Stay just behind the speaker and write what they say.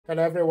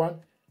Hello everyone,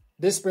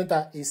 this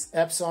printer is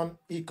Epson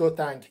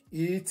EcoTank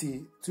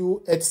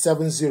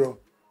ET-2870.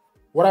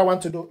 What I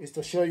want to do is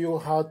to show you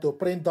how to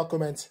print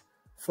documents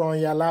from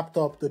your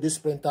laptop to this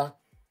printer.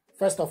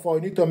 First of all,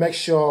 you need to make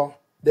sure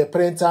the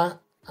printer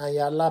and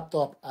your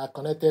laptop are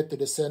connected to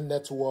the same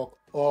network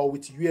or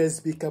with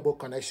USB cable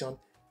connection.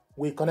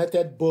 We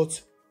connected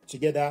both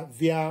together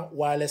via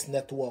wireless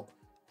network.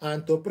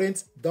 And to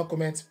print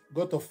documents,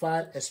 go to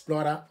File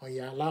Explorer on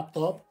your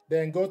laptop,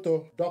 then go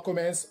to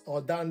Documents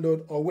or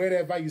Download or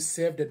wherever you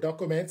save the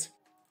document.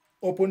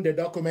 Open the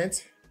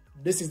document.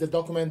 This is the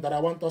document that I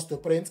want us to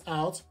print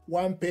out,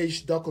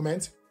 one-page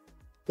document.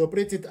 To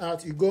print it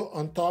out, you go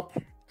on top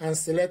and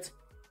select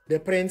the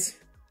print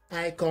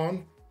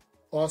icon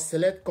or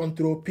select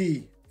Ctrl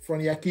P from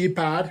your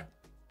keypad.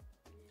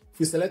 If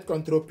you select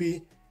Ctrl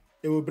P,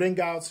 it will bring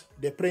out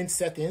the print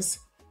settings.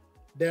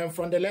 Then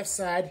from the left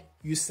side,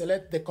 you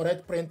select the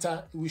correct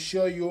printer. It will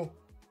show you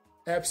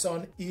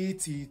Epson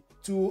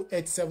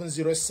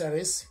ET-2870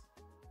 series.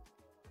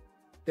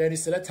 Then you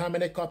select how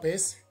many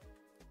copies.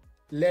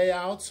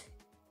 Layout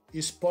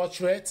is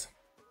portrait.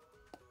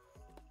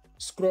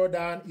 Scroll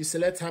down, you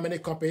select how many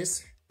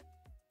copies.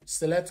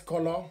 Select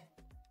color,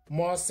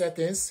 more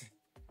settings.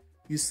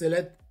 You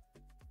select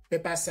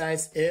paper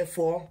size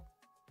A4,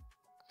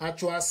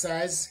 actual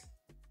size,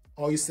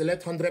 or you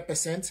select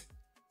 100%.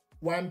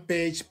 One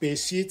page per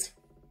sheet,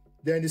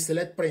 then you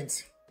select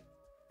print.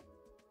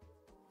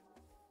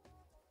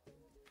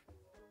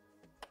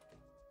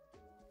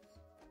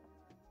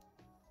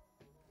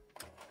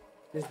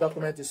 This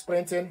document is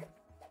printing.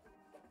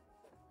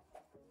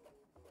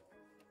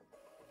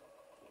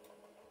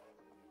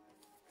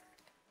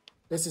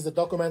 This is the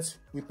document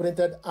we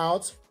printed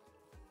out.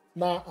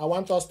 Now I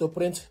want us to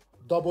print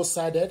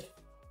double-sided,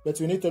 but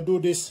we need to do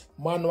this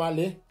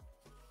manually.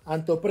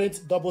 And to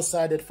print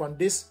double-sided from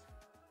this,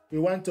 we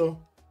want to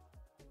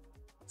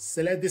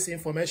select this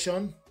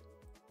information,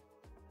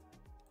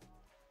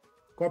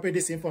 copy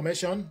this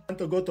information. I want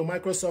to go to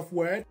Microsoft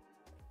Word,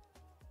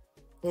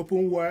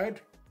 open Word,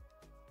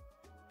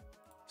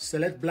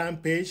 select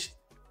blank page,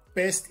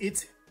 paste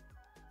it.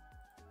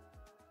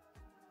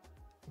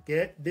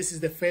 Okay, this is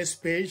the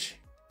first page.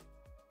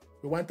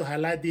 We want to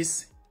highlight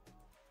this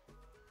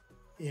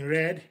in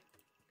red,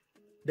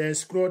 then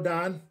scroll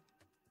down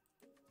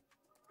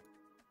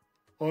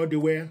all the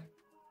way.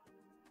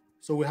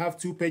 So we have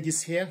two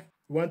pages here.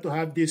 We want to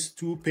have this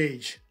two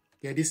page.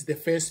 Okay, this is the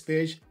first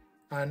page,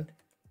 and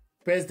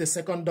paste the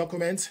second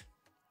document.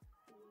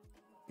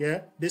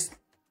 Yeah, this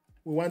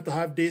we want to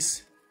have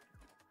this.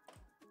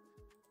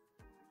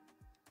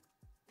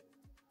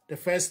 The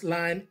first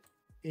line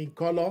in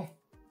color.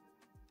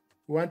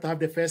 We want to have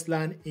the first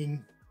line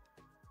in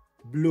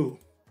blue.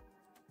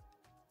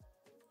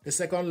 The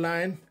second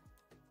line,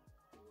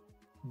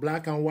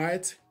 black and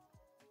white.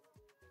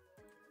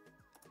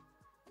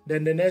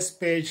 Then the next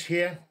page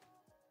here,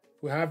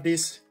 we have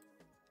this.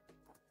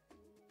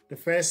 The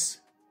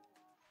first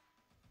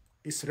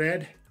is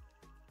red.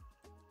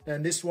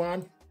 Then this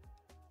one,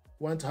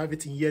 we want to have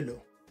it in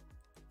yellow.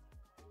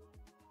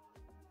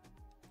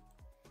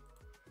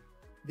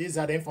 These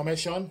are the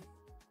information.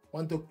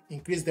 Want to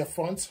increase the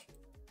font.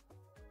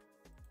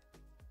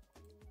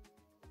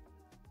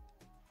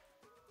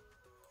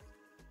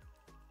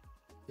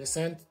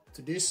 Descend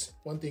to this.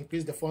 Want to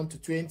increase the font to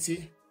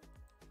 20.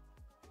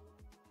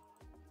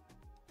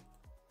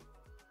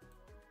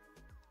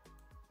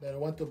 Then I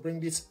want to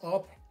bring this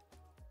up.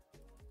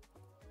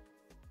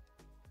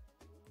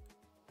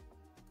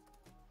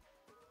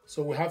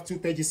 So we have two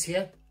pages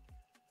here.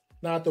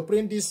 Now to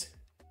print this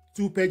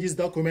two pages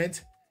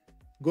document,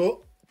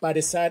 go by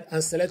the side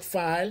and select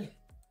File,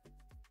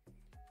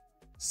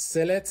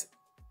 select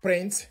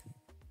Print,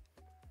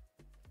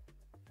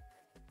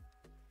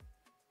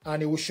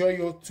 and it will show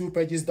you two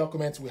pages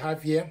document we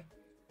have here.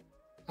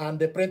 And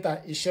the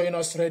printer is showing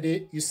us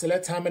ready. You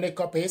select how many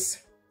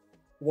copies,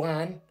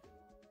 1.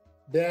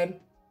 Then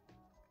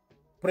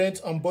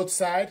print on both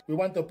sides. We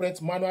want to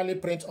manually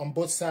print on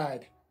both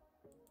sides.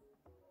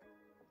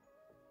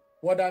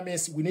 What that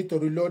means, we need to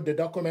reload the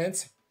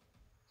document.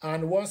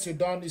 And once you're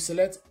done, you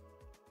select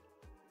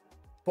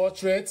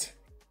portrait,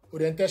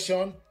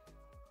 orientation,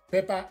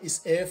 paper is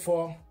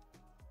A4,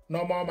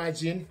 normal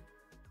margin,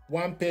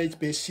 one page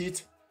per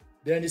sheet.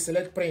 Then you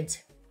select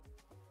print.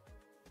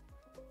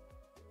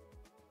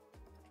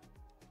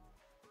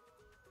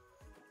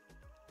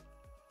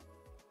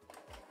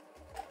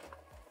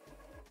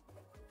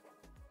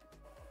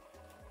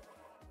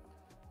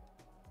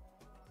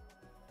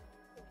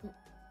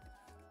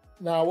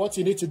 Now what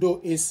you need to do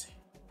is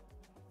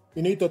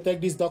you need to take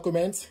this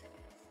document,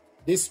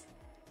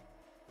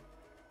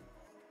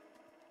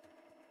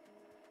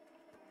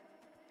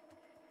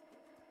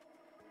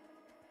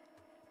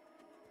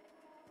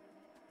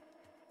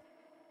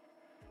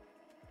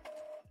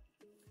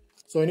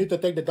 so you need to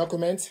take the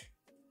document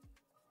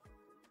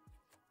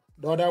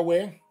the other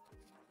way.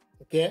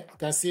 Okay, you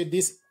can see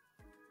this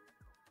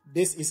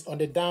is on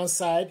the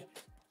downside.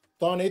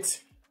 Turn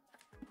it,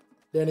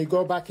 then you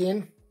go back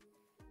in.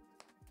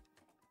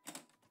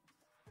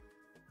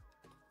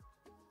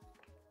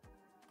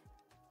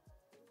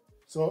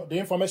 So the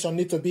information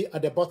needs to be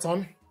at the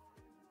bottom.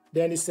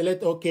 Then you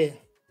select OK.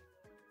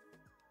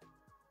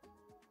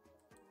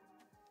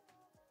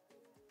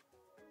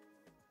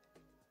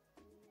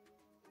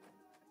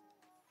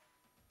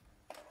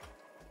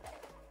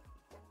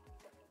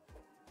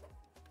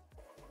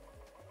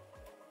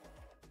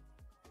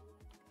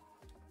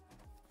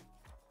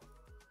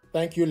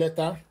 Thank you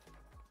letter.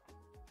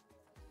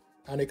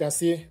 And you can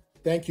see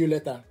thank you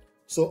letter.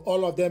 So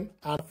all of them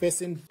are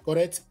facing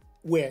correct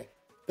way.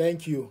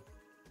 Thank you.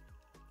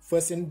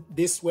 Facing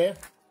this way.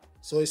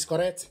 So it's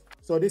correct.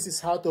 So this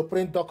is how to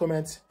print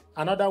documents.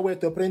 Another way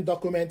to print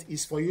document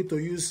is for you to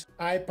use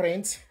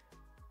iPrint.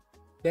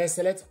 Then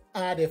select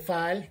add a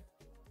file.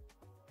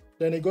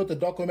 Then you go to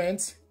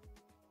document.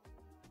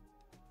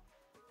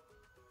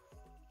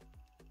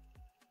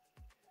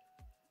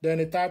 Then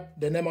you type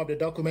the name of the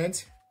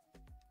document.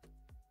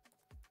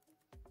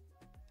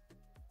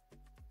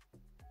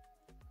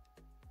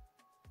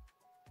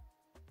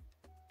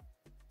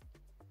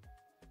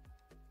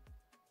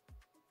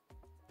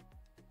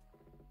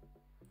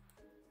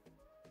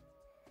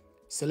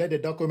 Select the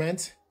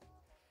document,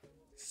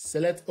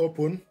 select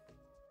open.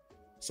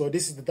 So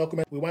this is the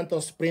document we want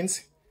us to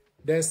print.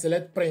 Then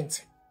select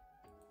print.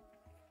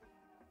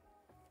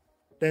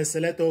 Then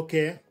select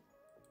OK.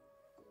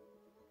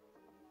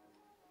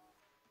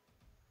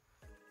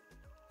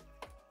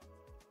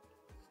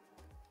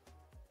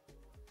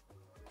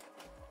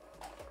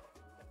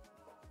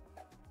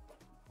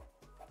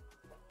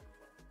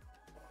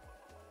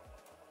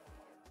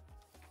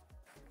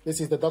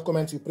 This is the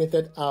document you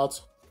printed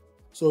out.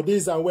 So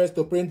these are ways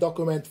to print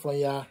documents from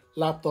your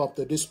laptop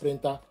to this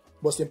printer.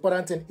 Most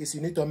important thing is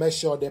you need to make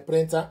sure the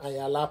printer and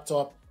your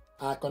laptop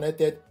are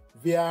connected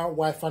via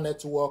Wi-Fi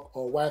network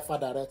or Wi-Fi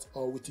direct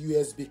or with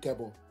USB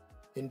cable.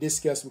 In this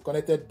case, we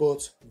connected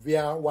both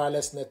via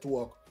wireless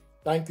network.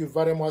 Thank you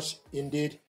very much indeed.